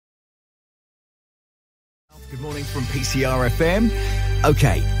Good morning from PCR FM.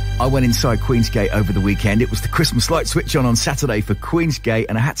 Okay, I went inside Queensgate over the weekend. It was the Christmas light switch on Saturday for Queensgate,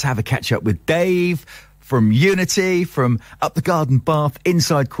 and I had to have a catch up with Dave from Unity, from Up the Garden Bath,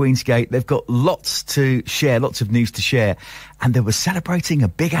 inside Queensgate. They've got lots to share, lots of news to share, and they were celebrating a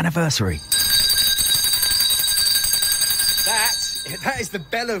big anniversary. That is the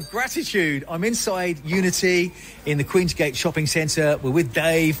bell of gratitude. I'm inside Unity in the Queensgate shopping centre. We're with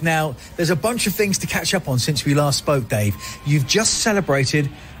Dave. Now, there's a bunch of things to catch up on since we last spoke, Dave. You've just celebrated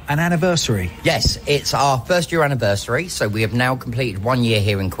an anniversary. Yes, it's our first year anniversary, so we have now completed 1 year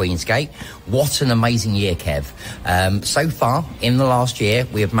here in Queensgate. What an amazing year, Kev. So far, in the last year,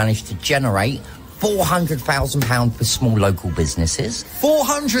 we have managed to generate £400,000 for small local businesses.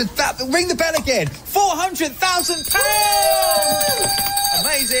 400,000. Ring the bell again. £400,000.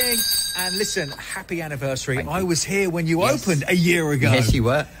 Amazing. And listen, happy anniversary. I was here when you opened a year ago. Yes, you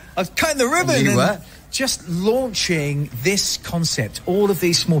were. I was cutting the ribbon. You were. Just launching this concept, all of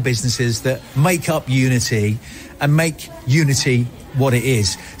these small businesses that make up Unity and make Unity what it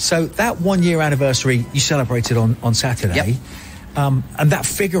is. So that 1 year anniversary you celebrated on Saturday. Yep. And that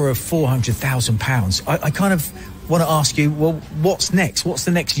figure of £400,000, I kind of want to ask you, well, what's next? What's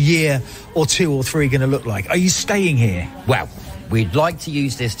the next year or 2 or 3 going to look like? Are you staying here? Well, we'd like to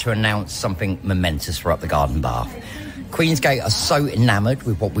use this to announce something momentous for Up the Garden Bath. Queensgate are so enamoured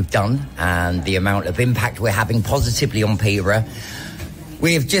with what we've done and the amount of impact we're having positively on Peterborough.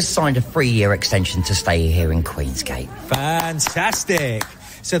 We have just signed a 3-year extension to stay here in Queensgate. Fantastic.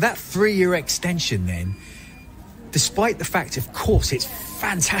 So that 3-year extension then, despite the fact, of course, it's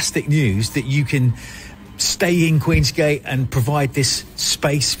fantastic news that you can stay in Queensgate and provide this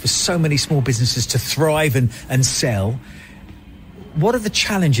space for so many small businesses to thrive and sell. What are the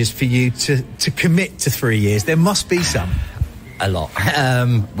challenges for you to commit to 3 years? There must be some. A lot.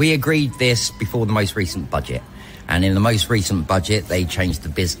 We agreed this before the most recent budget. And in the most recent budget, they changed the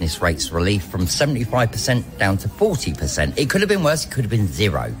business rates relief from 75% down to 40%. It could have been worse. It could have been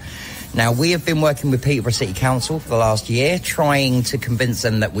 0. Now, we have been working with Peterborough City Council for the last year, trying to convince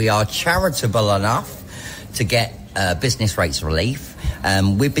them that we are charitable enough to get business rates relief.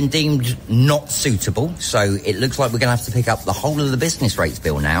 We've been deemed not suitable, so it looks like we're going to have to pick up the whole of the business rates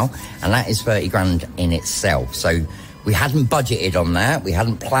bill now, and that is 30 grand in itself. So we hadn't budgeted on that, we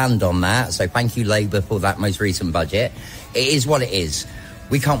hadn't planned on that, so thank you, Labour, for that most recent budget. It is what it is.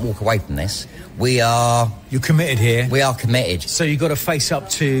 We can't walk away from this. You're committed here. We are committed. So you've got to face up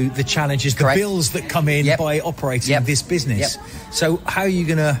to the challenges, the bills that come in by operating this business. So how are you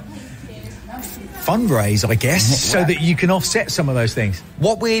going to fundraise, I guess, so that you can offset some of those things?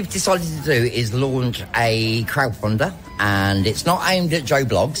 What we've decided to do is launch a crowdfunder, and it's not aimed at Joe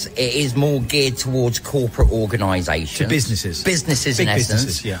Blogs. It is more geared towards corporate organisations. To businesses. Businesses, Big in essence.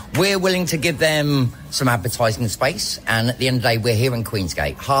 Businesses, yeah. We're willing to give them some advertising space, and at the end of the day, we're here in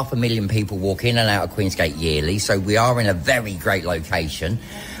Queensgate. 500,000 people walk in and out of Queensgate yearly, so we are in a very great location.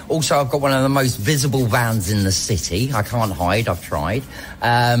 Also, I've got one of the most visible vans in the city. I can't hide, I've tried.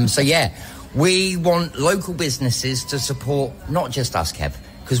 We want local businesses to support not just us, Kev,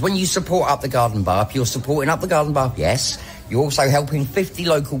 because when you support Up the Garden Bath, you're supporting Up the Garden Bath, yes. You're also helping 50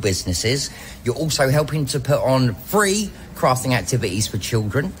 local businesses. You're also helping to put on free crafting activities for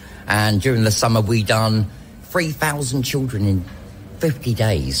children. And during the summer, we done 3,000 children in 50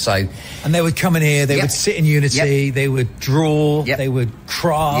 days. And they would come in here, they would sit in Unity, they would draw, they would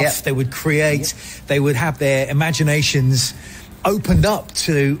craft, they would create, they would have their imaginations opened up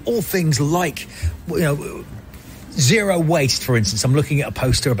to all things like, zero waste, for instance. I'm looking at a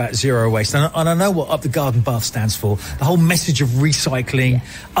poster about zero waste, and I know what Up the Garden Bath stands for. The whole message of recycling,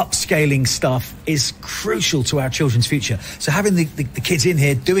 upscaling stuff is crucial to our children's future. So having the kids in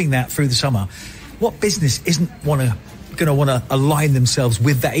here doing that through the summer, what business isn't going to want to align themselves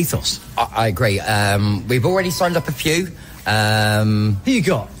with that ethos? I agree. We've already signed up a few. Who you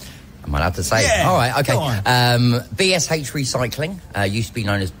got? Am I allowed to say? Yeah. All right, okay. Go on. BSH Recycling, used to be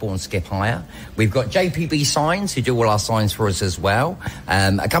known as Born Skip Hire. We've got JPB Signs, who do all our signs for us as well.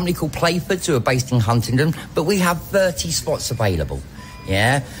 A company called Playfords, who are based in Huntingdon. But we have 30 spots available.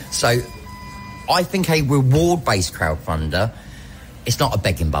 Yeah? So I think a reward-based crowdfunder, it's not a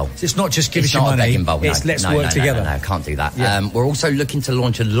begging bowl. It's not just give us your money. money. It's not a begging bowl. It's let's work together. No, can't do that. Yeah. We're also looking to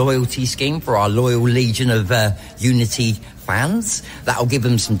launch a loyalty scheme for our loyal legion of Unity fans. That'll give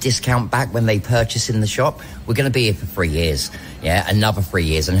them some discount back when they purchase in the shop. We're going to be here for 3 years. Yeah, another 3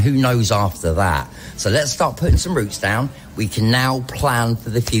 years. And who knows after that? So let's start putting some roots down. We can now plan for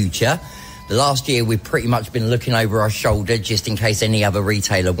the future. The last year, we've pretty much been looking over our shoulder just in case any other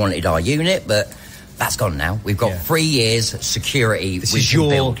retailer wanted our unit, but That's gone now. We've got 3 years security. This is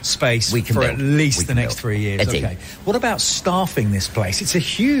your space for at least the next 3 years. Okay. What about staffing this place? It's a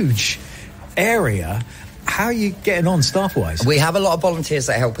huge area. How are you getting on staff-wise? We have a lot of volunteers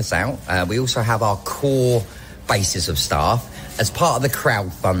that help us out. We also have our core basis of staff. As part of the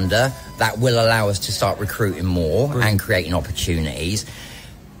crowdfunder, that will allow us to start recruiting more and creating opportunities.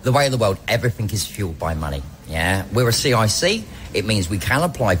 The way of the world, everything is fueled by money. Yeah, we're a CIC. It means we can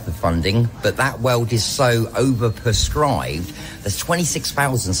apply for funding, but that world is so overprescribed. There's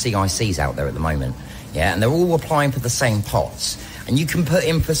 26,000 CICs out there at the moment. Yeah, and they're all applying for the same pots. And you can put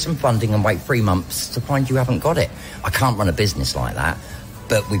in for some funding and wait 3 months to find you haven't got it. I can't run a business like that.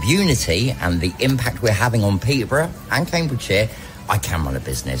 But with Unity and the impact we're having on Peterborough and Cambridgeshire, I can run a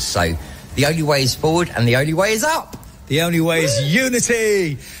business. So the only way is forward and the only way is up. The only way is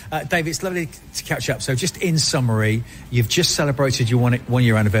Unity. Dave, it's lovely to catch up. So just in summary, you've just celebrated your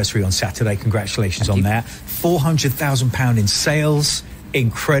one-year anniversary on Saturday. Congratulations on that. £400,000 in sales.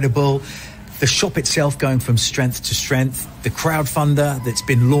 Incredible. The shop itself going from strength to strength. The crowdfunder that's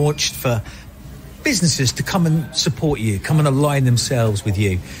been launched for businesses to come and support you, come and align themselves with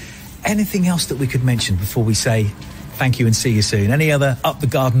you. Anything else that we could mention before we say thank you and see you soon? Any other up the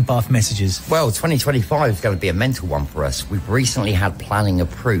garden path messages? Well, 2025 is going to be a mental one for us. We've recently had planning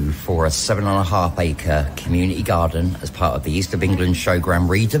approved for a 7.5 acre community garden as part of the East of England Showground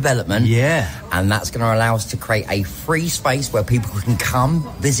redevelopment. Yeah. And that's going to allow us to create a free space where people can come,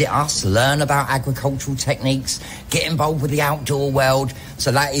 visit us, learn about agricultural techniques, get involved with the outdoor world.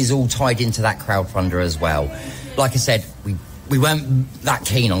 So that is all tied into that crowdfunder as well. Like I said, we weren't that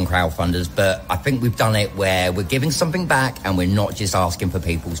keen on crowdfunders, but I think we've done it where we're giving something back and we're not just asking for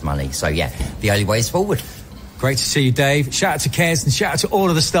people's money. So, yeah, the only way is forward. Great to see you, Dave. Shout out to Kez and shout out to all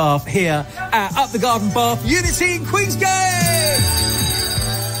of the staff here at Up the Garden Path, Unity in Queensgate!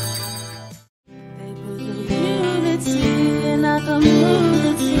 Unity in our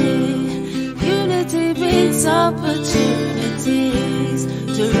community. Unity brings opportunities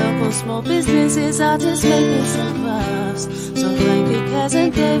to local small businesses, artists making some crafts. So thank you, Kez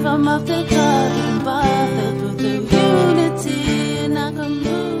and Dave, I'm Up the Garden Path.